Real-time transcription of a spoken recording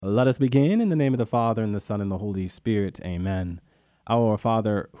Let us begin in the name of the Father, and the Son, and the Holy Spirit. Amen. Our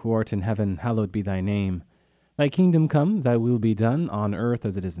Father, who art in heaven, hallowed be thy name. Thy kingdom come, thy will be done, on earth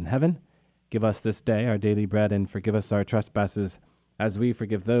as it is in heaven. Give us this day our daily bread, and forgive us our trespasses, as we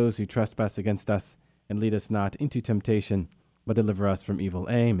forgive those who trespass against us. And lead us not into temptation, but deliver us from evil.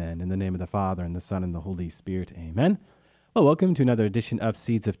 Amen. In the name of the Father, and the Son, and the Holy Spirit. Amen. Well, welcome to another edition of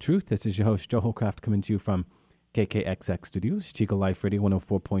Seeds of Truth. This is your host, Joe Hollcraft, coming to you from KKXX Studios, Chico Life Radio,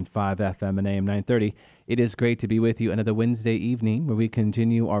 104.5 FM and AM 930. It is great to be with you another Wednesday evening where we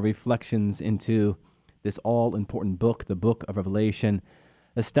continue our reflections into this all-important book, the book of Revelation,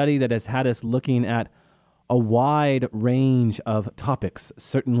 a study that has had us looking at a wide range of topics,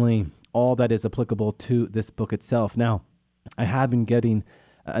 certainly all that is applicable to this book itself. Now, I have been getting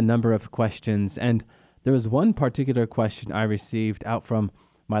a number of questions, and there was one particular question I received out from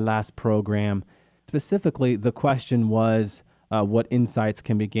my last program. Specifically, the question was what insights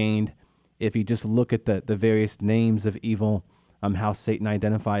can be gained if you just look at the various names of evil, how Satan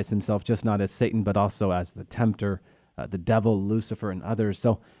identifies himself just not as Satan, but also as the tempter, the devil, Lucifer, and others.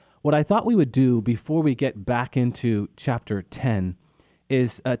 So what I thought we would do before we get back into chapter 10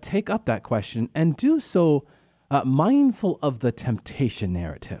 is take up that question and do so mindful of the temptation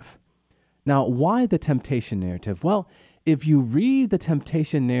narrative. Now, why the temptation narrative? Well, if you read the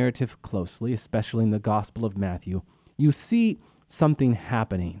temptation narrative closely, especially in the Gospel of Matthew, you see something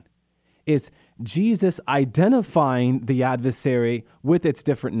happening. It's Jesus identifying the adversary with its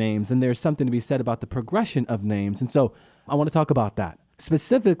different names, and there's something to be said about the progression of names. And so I want to talk about that.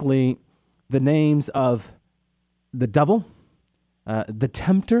 Specifically, the names of the devil, the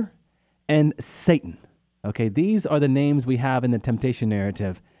tempter, and Satan. Okay, these are the names we have in the temptation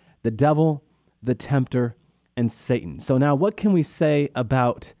narrative. The devil, the tempter, and Satan. So now what can we say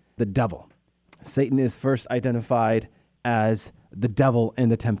about the devil? Satan is first identified as the devil in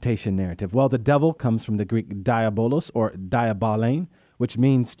the temptation narrative. Well, the devil comes from the Greek diabolos or diaballein, which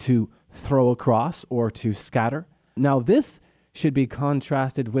means to throw across or to scatter. Now this should be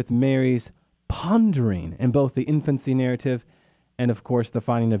contrasted with Mary's pondering in both the infancy narrative and, of course, the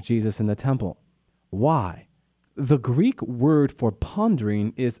finding of Jesus in the temple. Why? The Greek word for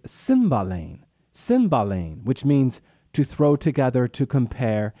pondering is symbalein, which means to throw together, to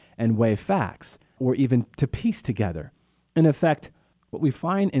compare, and weigh facts, or even to piece together. In effect, what we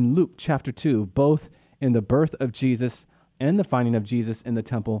find in Luke chapter 2, both in the birth of Jesus and the finding of Jesus in the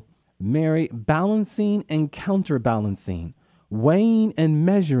temple, Mary balancing and counterbalancing, weighing and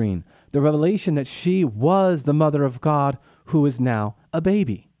measuring the revelation that she was the mother of God who is now a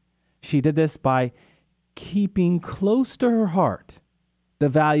baby. She did this by keeping close to her heart the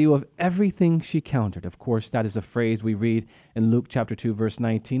value of everything she counted. Of course, that is a phrase we read in Luke chapter 2, verse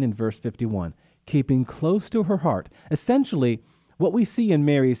 19 and verse 51. Keeping close to her heart. Essentially, what we see in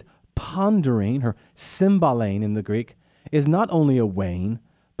Mary's pondering, her symbalein in the Greek, is not only a weighing,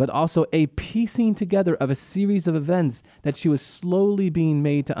 but also a piecing together of a series of events that she was slowly being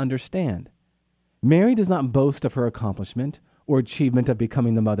made to understand. Mary does not boast of her accomplishment or achievement of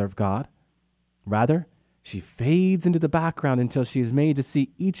becoming the mother of God. Rather, she fades into the background until she is made to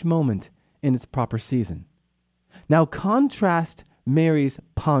see each moment in its proper season. Now contrast Mary's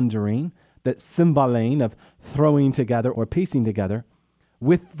pondering, that symbalein of throwing together or piecing together,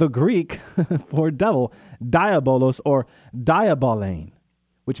 with the Greek for devil, diabolos or diaballein,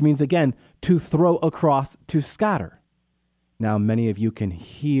 which means, again, to throw across, to scatter. Now, many of you can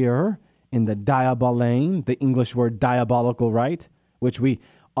hear in the diaballein, the English word diabolical, right? Which we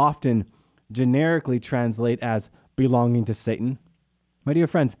often generically translate as belonging to Satan. My dear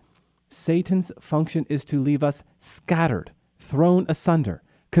friends, Satan's function is to leave us scattered, thrown asunder,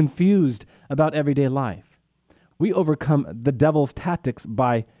 confused about everyday life. We overcome the devil's tactics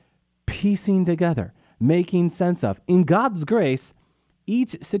by piecing together, making sense of, in God's grace,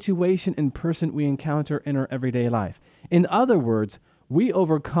 each situation and person we encounter in our everyday life. In other words, we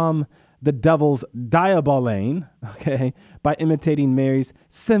overcome the devil's diaballein, by imitating Mary's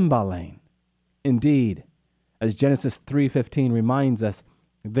symbalein. Indeed, as Genesis 3:15 reminds us,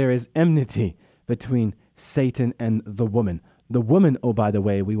 there is enmity between Satan and the woman. The woman, oh, by the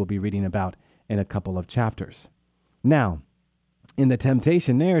way, we will be reading about in a couple of chapters. Now, in the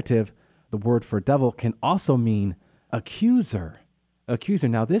temptation narrative, the word for devil can also mean accuser.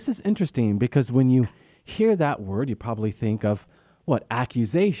 Now, this is interesting because when you hear that word, you probably think of what?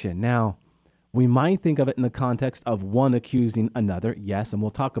 Accusation. Now, we might think of it in the context of one accusing another, yes, and we'll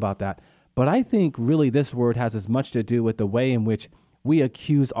talk about that. But I think really this word has as much to do with the way in which we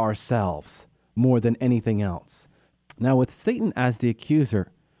accuse ourselves more than anything else. Now, with Satan as the accuser,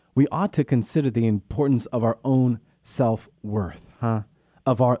 we ought to consider the importance of our own self-worth,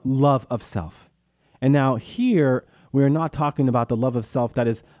 of our love of self. And now here, we're not talking about the love of self that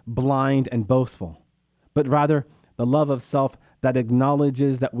is blind and boastful, but rather the love of self that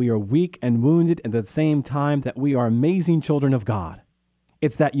acknowledges that we are weak and wounded and at the same time that we are amazing children of God.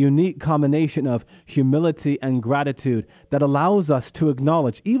 It's that unique combination of humility and gratitude that allows us to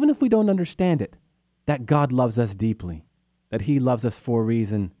acknowledge, even if we don't understand it, that God loves us deeply, that he loves us for a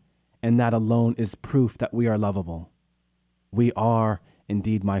reason, and that alone is proof that we are lovable. We are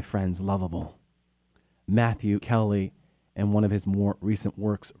indeed, my friends, lovable. Matthew Kelly, in one of his more recent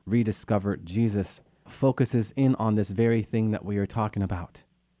works, Rediscover Jesus, focuses in on this very thing that we are talking about.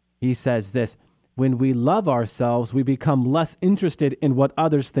 He says this: when we love ourselves, we become less interested in what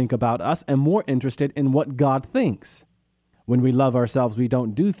others think about us and more interested in what God thinks. When we love ourselves, we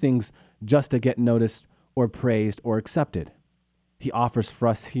don't do things just to get noticed or praised or accepted. He offers for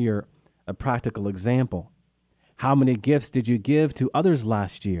us here a practical example. How many gifts did you give to others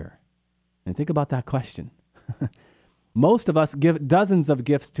last year? And think about that question. Most of us give dozens of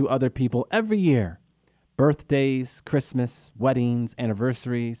gifts to other people every year. Birthdays, Christmas, weddings,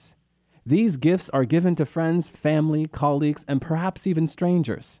 anniversaries. These gifts are given to friends, family, colleagues, and perhaps even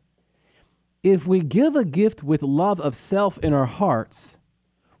strangers. If we give a gift with love of self in our hearts,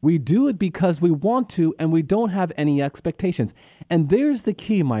 we do it because we want to and we don't have any expectations. And there's the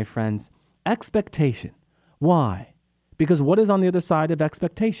key, my friends, expectation. Why? Because what is on the other side of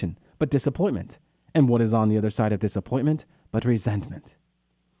expectation but disappointment? And what is on the other side of disappointment but resentment?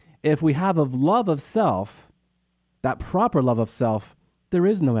 If we have a love of self, that proper love of self, there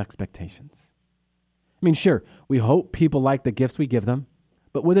is no expectations. I mean, sure, we hope people like the gifts we give them,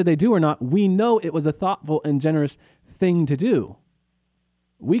 but whether they do or not, we know it was a thoughtful and generous thing to do.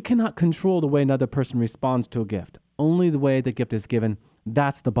 We cannot control the way another person responds to a gift, only the way the gift is given.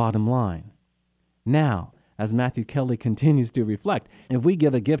 That's the bottom line. Now, as Matthew Kelly continues to reflect, if we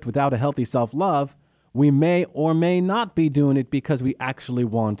give a gift without a healthy self-love, we may or may not be doing it because we actually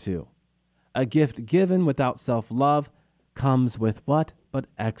want to. A gift given without self-love comes with what? But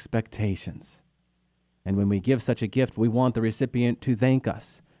expectations. And when we give such a gift, we want the recipient to thank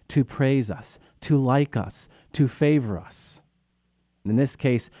us, to praise us, to like us, to favor us. In this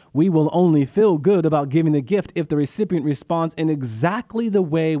case, we will only feel good about giving the gift if the recipient responds in exactly the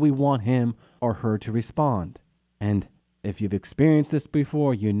way we want him or her to respond. And if you've experienced this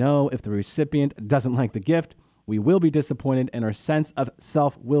before, you know if the recipient doesn't like the gift, we will be disappointed and our sense of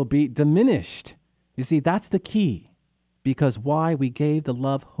self will be diminished. You see, that's the key. Because why? We gave the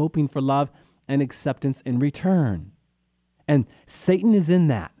love, hoping for love and acceptance in return. And Satan is in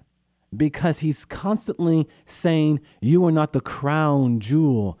that because he's constantly saying, you are not the crown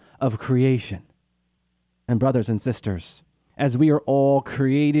jewel of creation. And brothers and sisters, as we are all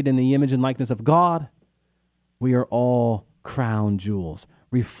created in the image and likeness of God, we are all crown jewels,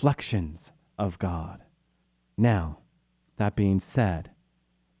 reflections of God. Now, that being said,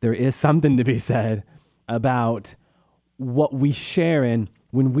 there is something to be said about what we share in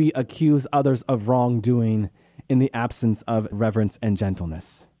when we accuse others of wrongdoing in the absence of reverence and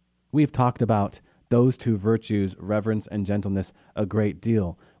gentleness. We've talked about those two virtues, reverence and gentleness, a great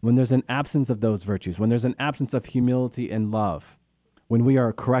deal. When there's an absence of those virtues, when there's an absence of humility and love, when we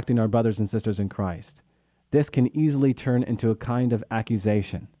are correcting our brothers and sisters in Christ, this can easily turn into a kind of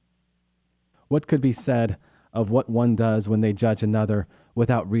accusation. What could be said of what one does when they judge another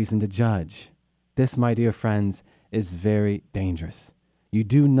without reason to judge? This, my dear friends, is very dangerous. You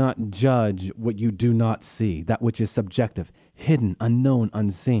do not judge what you do not see, that which is subjective, hidden, unknown,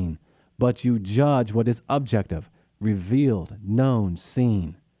 unseen, but you judge what is objective, revealed, known,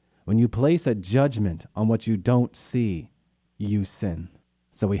 seen. When you place a judgment on what you don't see, you sin.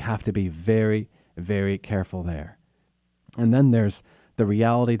 So we have to be very, very careful there. And then there's the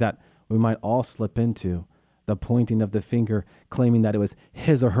reality that we might all slip into, the pointing of the finger, claiming that it was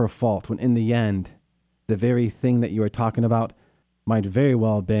his or her fault, when in the end, the very thing that you are talking about might very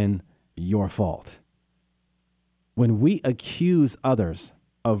well have been your fault. When we accuse others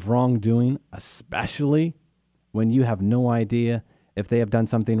of wrongdoing, especially when you have no idea if they have done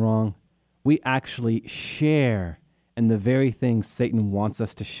something wrong, we actually share in the very thing Satan wants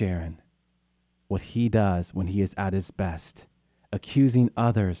us to share in. What he does when he is at his best, accusing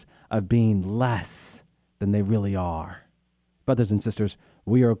others of being less than they really are. Brothers and sisters,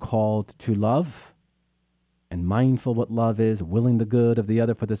 we are called to love, and mindful what love is, willing the good of the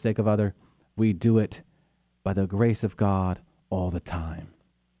other for the sake of other. We do it by the grace of God all the time.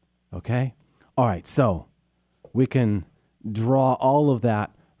 Okay? All right, so we can draw all of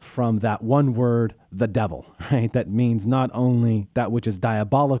that from that one word, the devil, right? That means not only that which is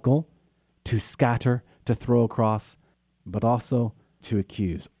diabolical, to scatter, to throw across, but also to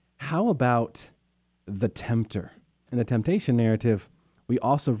accuse. How about the tempter? In the temptation narrative, we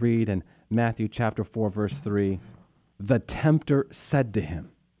also read in Matthew chapter 4, verse 3, the tempter said to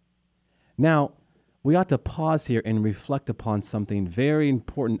him. Now, we ought to pause here and reflect upon something very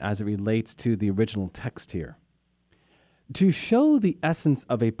important as it relates to the original text here. To show the essence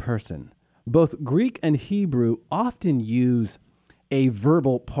of a person, both Greek and Hebrew often use a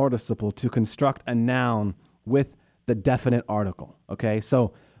verbal participle to construct a noun with the definite article, okay?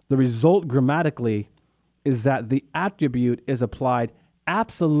 So the result grammatically is that the attribute is applied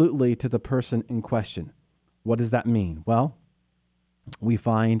absolutely to the person in question. What does that mean? Well, we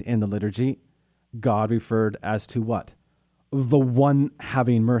find in the liturgy, God referred as to what? The one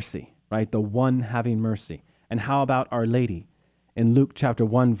having mercy, right? The one having mercy. And how about Our Lady? In Luke chapter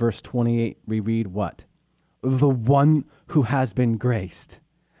 1, verse 28, we read what? The one who has been graced.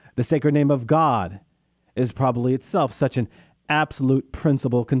 The sacred name of God is probably itself such an absolute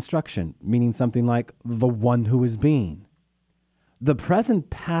principal construction, meaning something like the one who is being. The present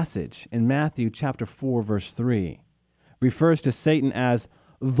passage in Matthew chapter 4, verse 3 refers to Satan as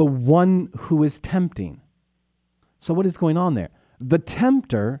the one who is tempting. So what is going on there? The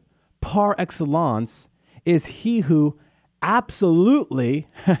tempter, par excellence, is he who absolutely,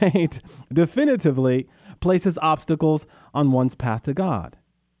 right, definitively places obstacles on one's path to God.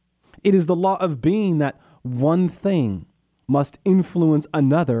 It is the law of being that one thing must influence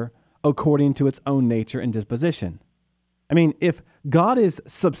another according to its own nature and disposition. I mean, if God is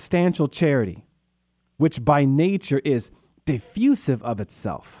substantial charity, which by nature is diffusive of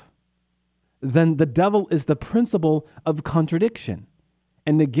itself, then the devil is the principle of contradiction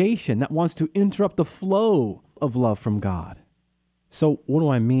and negation that wants to interrupt the flow of love from God. So what do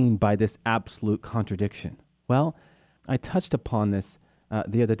I mean by this absolute contradiction? Well, I touched upon this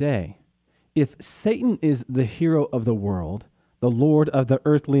the other day. If Satan is the hero of the world, the Lord of the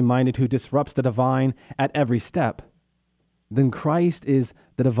earthly minded who disrupts the divine at every step, then Christ is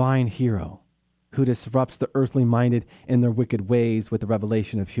the divine hero who disrupts the earthly minded in their wicked ways with the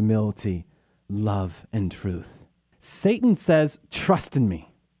revelation of humility, love, and truth. Satan says, trust in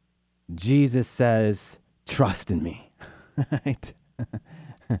me. Jesus says, trust in me. Right?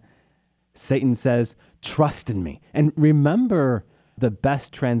 Satan says, trust in me. And remember the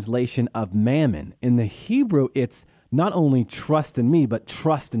best translation of mammon. In the Hebrew, it's not only trust in me, but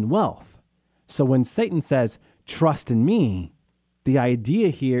trust in wealth. So when Satan says, trust in me, the idea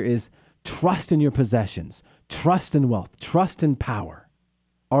here is trust in your possessions, trust in wealth, trust in power.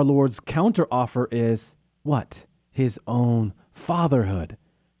 Our Lord's counteroffer is what? His own fatherhood.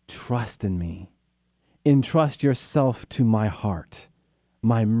 Trust in me. Entrust yourself to my heart,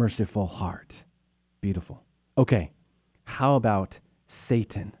 my merciful heart. Beautiful. Okay, how about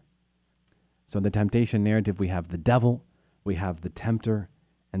Satan? So in the temptation narrative, we have the devil, we have the tempter,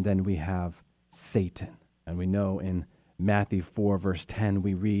 and then we have Satan. And we know in Matthew 4, verse 10,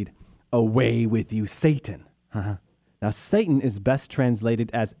 we read, away with you, Satan. Now, Satan is best translated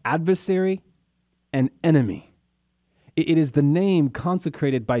as adversary and enemy. It is the name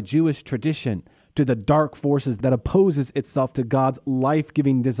consecrated by Jewish tradition to the dark forces that opposes itself to God's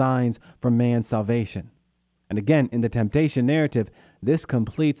life-giving designs for man's salvation. And again, in the temptation narrative, this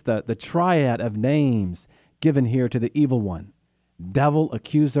completes the triad of names given here to the evil one. Devil,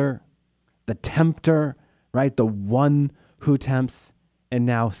 accuser, the tempter, right? The one who tempts, and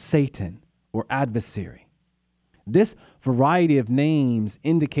now Satan, or adversary. This variety of names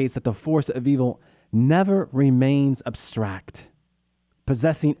indicates that the force of evil never remains abstract.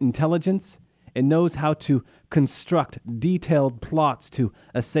 Possessing intelligence, it knows how to construct detailed plots to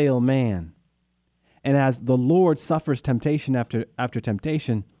assail man. And as the Lord suffers temptation after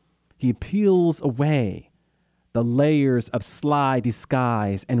temptation, he peels away the layers of sly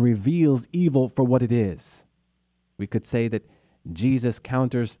disguise and reveals evil for what it is. We could say that Jesus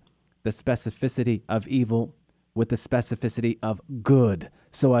counters the specificity of evil with the specificity of good,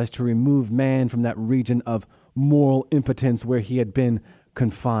 so as to remove man from that region of moral impotence where he had been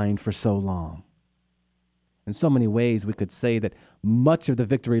confined for so long. In so many ways, we could say that much of the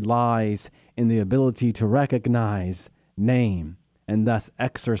victory lies in the ability to recognize, name, and thus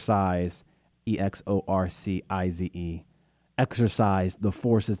exorcise, exorcize, exercise the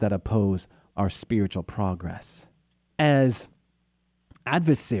forces that oppose our spiritual progress. As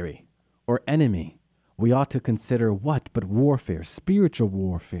adversary or enemy, we ought to consider what but warfare, spiritual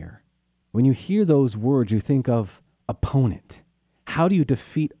warfare. When you hear those words, you think of opponent. How do you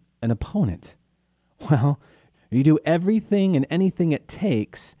defeat an opponent? Well, you do everything and anything it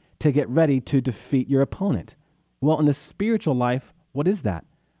takes to get ready to defeat your opponent. Well, in the spiritual life, what is that?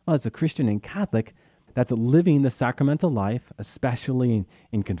 Well, as a Christian and Catholic, That's living the sacramental life, especially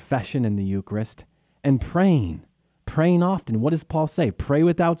in confession and the Eucharist, and praying often. What does Paul say? Pray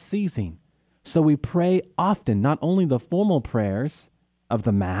without ceasing. So we pray often, not only the formal prayers of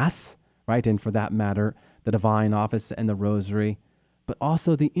the Mass, right, and for that matter, the Divine Office and the Rosary, but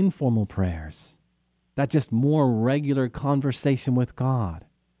also the informal prayers. That just more regular conversation with God.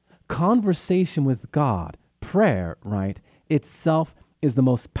 Conversation with God, prayer, right, itself is the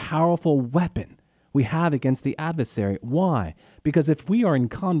most powerful weapon we have against the adversary. Why? Because if we are in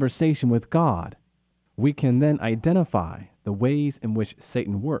conversation with God, we can then identify the ways in which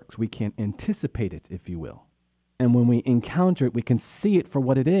Satan works. We can anticipate it, if you will. And when we encounter it, we can see it for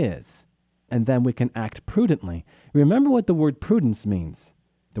what it is. And then we can act prudently. Remember what the word prudence means.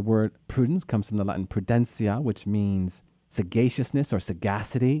 The word prudence comes from the Latin prudentia, which means sagaciousness or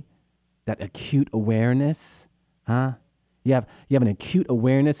sagacity, that acute awareness. You have an acute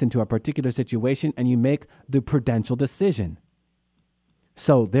awareness into a particular situation, and you make the prudential decision.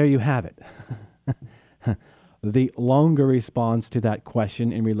 So there you have it. The longer response to that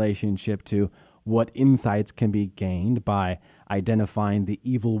question in relationship to what insights can be gained by identifying the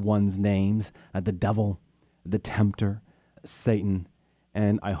evil one's names, the devil, the tempter, Satan.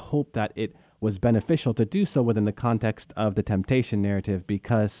 And I hope that it was beneficial to do so within the context of the temptation narrative,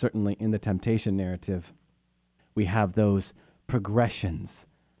 because certainly in the temptation narrative, we have those progressions.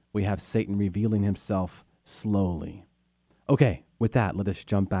 We have Satan revealing himself slowly. Okay, with that, let us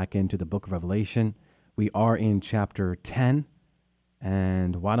jump back into the book of Revelation. We are in chapter 10,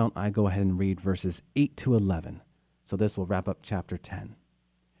 and why don't I go ahead and read verses 8 to 11. So this will wrap up chapter 10.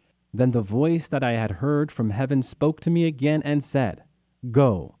 Then the voice that I had heard from heaven spoke to me again and said,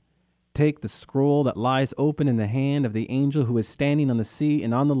 Go, take the scroll that lies open in the hand of the angel who is standing on the sea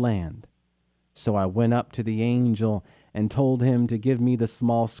and on the land. So I went up to the angel and told him to give me the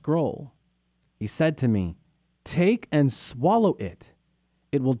small scroll. He said to me, Take and swallow it.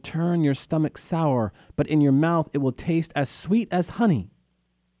 It will turn your stomach sour, but in your mouth it will taste as sweet as honey.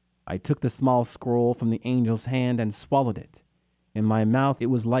 I took the small scroll from the angel's hand and swallowed it. In my mouth it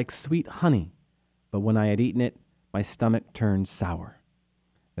was like sweet honey, but when I had eaten it, my stomach turned sour.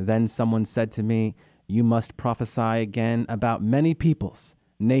 Then someone said to me, You must prophesy again about many peoples,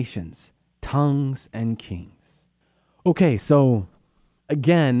 nations, tongues, and kings. Okay, so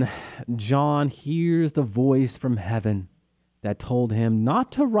again, John hears the voice from heaven that told him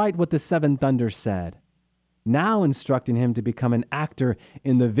not to write what the seven thunders said, now instructing him to become an actor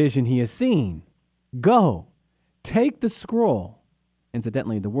in the vision he has seen. Go, take the scroll.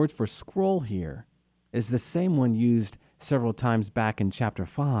 Incidentally, the word for scroll here is the same one used several times back in chapter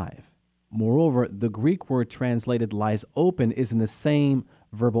 5. Moreover, the Greek word translated lies open is in the same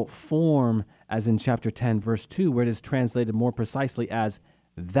verbal form as in chapter 10, verse 2, where it is translated more precisely as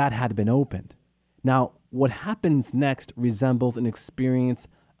that had been opened. Now, what happens next resembles an experience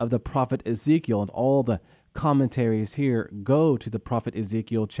of the prophet Ezekiel, and all the commentaries here go to the prophet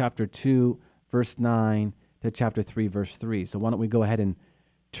Ezekiel, chapter 2, verse 9 to chapter 3, verse 3. So why don't we go ahead and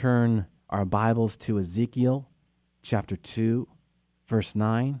turn our Bibles to Ezekiel, chapter 2, verse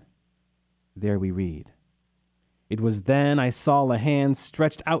 9. There we read, It was then I saw a hand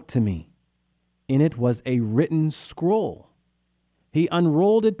stretched out to me. In it was a written scroll. He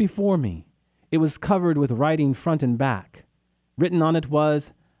unrolled it before me. It was covered with writing front and back. Written on it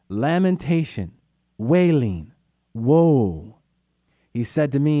was lamentation, wailing, woe. He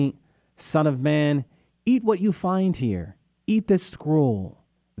said to me, Son of man, eat what you find here. Eat this scroll.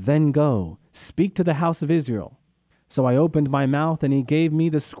 Then go, speak to the house of Israel. So I opened my mouth, and he gave me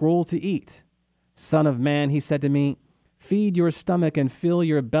the scroll to eat. Son of man, he said to me, Feed your stomach and fill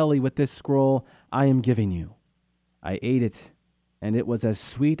your belly with this scroll I am giving you. I ate it, and it was as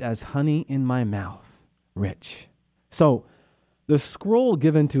sweet as honey in my mouth, rich. So the scroll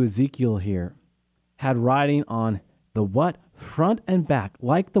given to Ezekiel here had writing on the what? Front and back,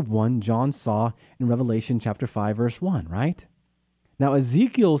 like the one John saw in Revelation chapter 5, verse 1, right? Now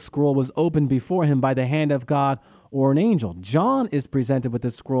Ezekiel's scroll was opened before him by the hand of God or an angel. John is presented with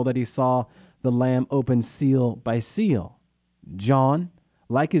the scroll that he saw the Lamb open seal by seal. John,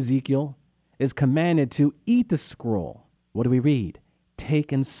 like Ezekiel, is commanded to eat the scroll. What do we read?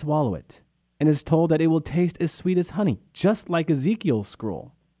 Take and swallow it, and is told that it will taste as sweet as honey, just like Ezekiel's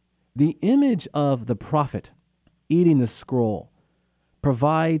scroll. The image of the prophet eating the scroll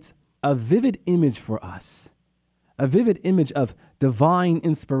provides a vivid image for us, a vivid image of divine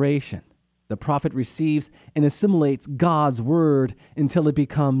inspiration. The prophet receives and assimilates God's word until it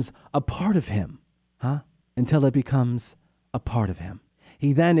becomes a part of him, until it becomes a part of him.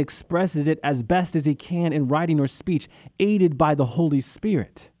 He then expresses it as best as he can in writing or speech, aided by the Holy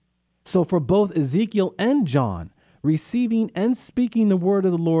Spirit. So for both Ezekiel and John, receiving and speaking the word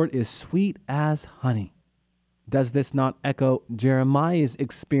of the Lord is sweet as honey. Does this not echo Jeremiah's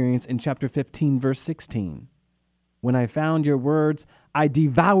experience in chapter 15, verse 16? When I found your words, I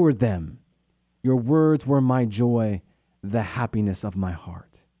devoured them. Your words were my joy, the happiness of my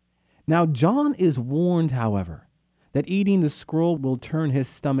heart. Now John is warned, however, that eating the scroll will turn his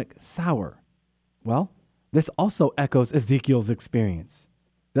stomach sour. Well, this also echoes Ezekiel's experience.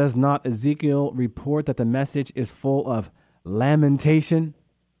 Does not Ezekiel report that the message is full of lamentation,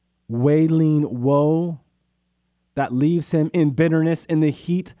 wailing woe, that leaves him in bitterness in the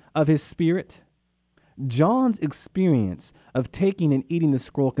heat of his spirit? John's experience of taking and eating the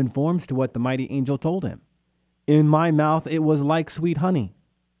scroll conforms to what the mighty angel told him. In my mouth it was like sweet honey,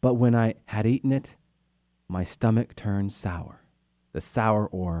 but when I had eaten it, my stomach turned sour. The sour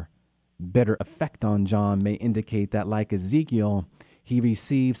or bitter effect on John may indicate that, like Ezekiel, he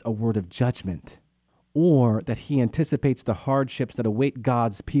receives a word of judgment, or that he anticipates the hardships that await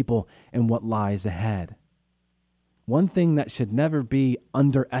God's people and what lies ahead. One thing that should never be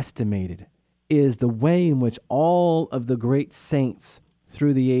underestimated is the way in which all of the great saints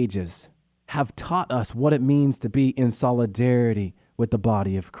through the ages have taught us what it means to be in solidarity with the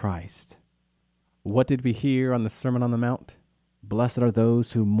body of Christ. What did we hear on the Sermon on the Mount? Blessed are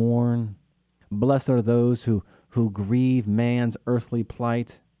those who mourn. Blessed are those who grieve man's earthly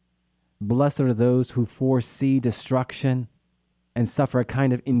plight. Blessed are those who foresee destruction and suffer a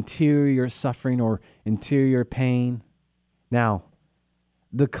kind of interior suffering or interior pain. Now,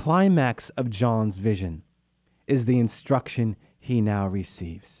 the climax of John's vision is the instruction he now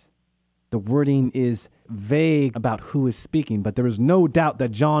receives. The wording is vague about who is speaking, but there is no doubt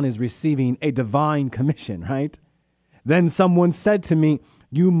that John is receiving a divine commission, right? Then someone said to me,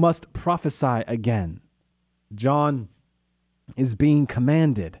 "You must prophesy again." John is being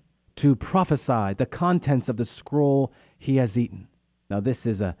commanded to prophesy the contents of the scroll he has eaten. Now, this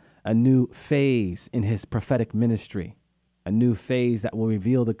is a new phase in his prophetic ministry, a new phase that will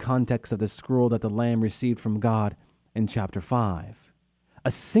reveal the context of the scroll that the Lamb received from God in chapter 5.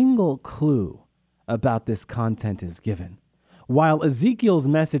 A single clue about this content is given. While Ezekiel's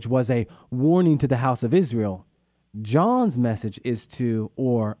message was a warning to the house of Israel, John's message is to,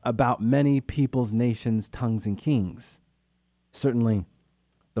 or about, many peoples, nations, tongues, and kings. Certainly,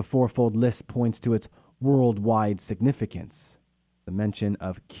 the fourfold list points to its worldwide significance. The mention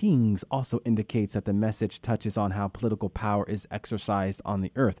of kings also indicates that the message touches on how political power is exercised on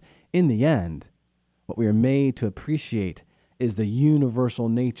the earth. In the end, what we are made to appreciate is the universal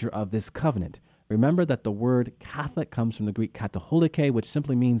nature of this covenant. Remember that the word Catholic comes from the Greek katholike, which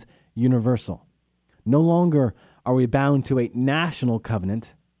simply means universal. No longer are we bound to a national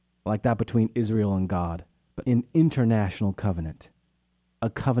covenant like that between Israel and God, but an international covenant, a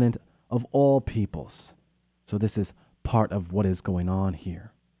covenant of all peoples. So this is part of what is going on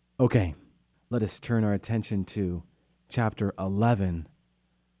here. Okay, let us turn our attention to chapter 11.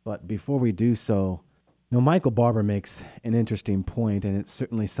 But before we do so, Michael Barber makes an interesting point, and it's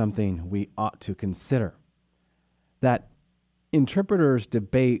certainly something we ought to consider, that interpreters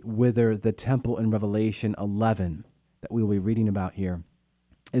debate whether the temple in Revelation 11 that we will be reading about here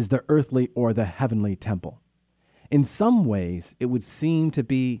is the earthly or the heavenly temple. In some ways, it would seem to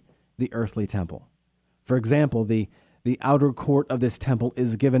be the earthly temple. For example, the outer court of this temple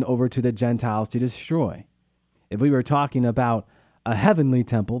is given over to the Gentiles to destroy. If we were talking about a heavenly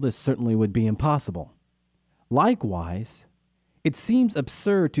temple, this certainly would be impossible. Likewise, it seems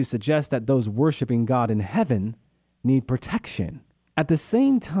absurd to suggest that those worshiping God in heaven need protection. At the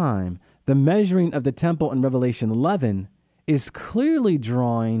same time, the measuring of the temple in Revelation 11 is clearly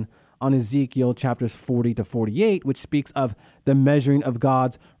drawing on Ezekiel chapters 40 to 48, which speaks of the measuring of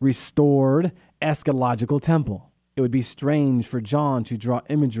God's restored eschatological temple. It would be strange for John to draw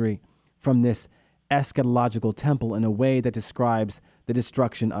imagery from this eschatological temple in a way that describes the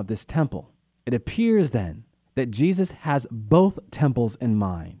destruction of this temple. It appears then that Jesus has both temples in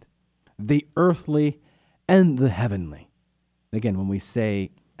mind, the earthly and the heavenly. Again, when we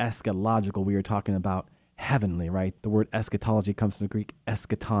say eschatological, we are talking about heavenly, right? The word eschatology comes from the Greek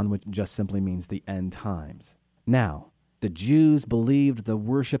eschaton, which just simply means the end times. Now, the Jews believed the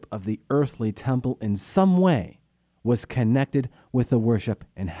worship of the earthly temple in some way was connected with the worship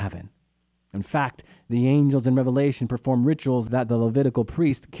in heaven. In fact, the angels in Revelation perform rituals that the Levitical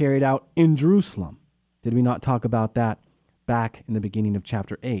priest carried out in Jerusalem. Did we not talk about that back in the beginning of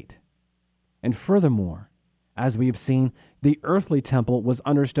chapter 8? And furthermore, as we have seen, the earthly temple was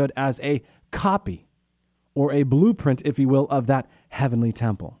understood as a copy or a blueprint, if you will, of that heavenly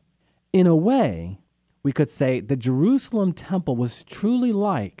temple. In a way, we could say the Jerusalem temple was truly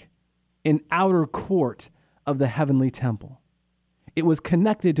like an outer court of the heavenly temple. It was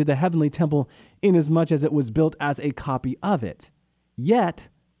connected to the heavenly temple inasmuch as it was built as a copy of it. Yet,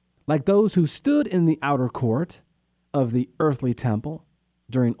 like those who stood in the outer court of the earthly temple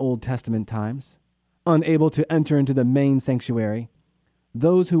during Old Testament times, unable to enter into the main sanctuary,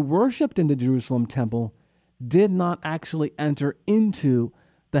 those who worshiped in the Jerusalem temple did not actually enter into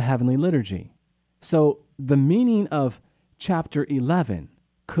the heavenly liturgy. So the meaning of chapter 11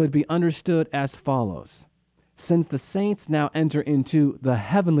 could be understood as follows. Since the saints now enter into the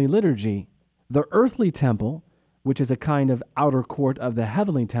heavenly liturgy, the earthly temple, which is a kind of outer court of the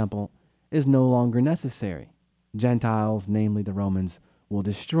heavenly temple, is no longer necessary. Gentiles, namely the Romans, will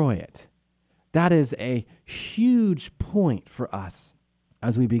destroy it. That is a huge point for us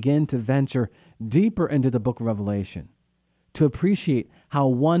as we begin to venture deeper into the book of Revelation, to appreciate how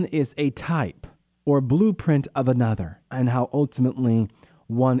one is a type or blueprint of another, and how ultimately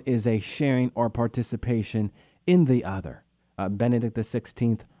one is a sharing or participation in the other. Benedict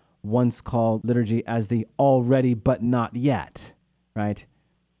XVI once called liturgy as the already but not yet, right?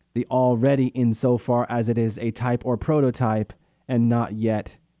 The already insofar as it is a type or prototype, and not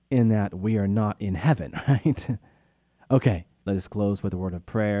yet in that we are not in heaven, right? Okay, let us close with a word of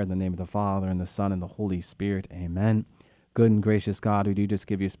prayer in the name of the Father, and the Son, and the Holy Spirit. Amen. Good and gracious God, we do just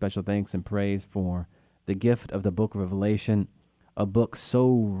give you special thanks and praise for the gift of the book of Revelation, a book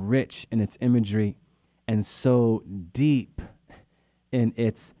so rich in its imagery and so deep in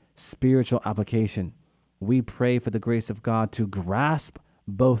its spiritual application. We pray for the grace of God to grasp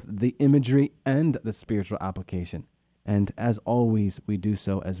both the imagery and the spiritual application. And as always, we do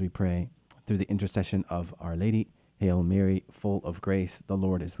so as we pray through the intercession of Our Lady. Hail Mary, full of grace, the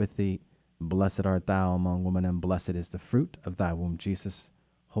Lord is with thee. Blessed art thou among women, and blessed is the fruit of thy womb, Jesus.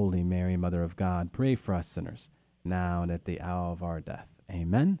 Holy Mary, Mother of God, pray for us sinners, now and at the hour of our death.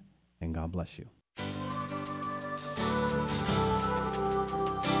 Amen, and God bless you.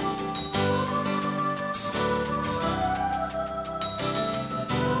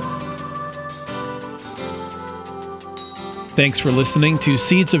 Thanks for listening to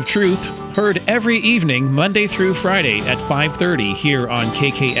Seeds of Truth, heard every evening, Monday through Friday at 5:30 here on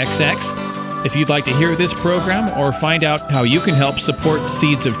KKXX. If you'd like to hear this program or find out how you can help support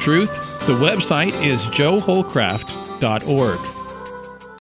Seeds of Truth, the website is joehollcraft.org.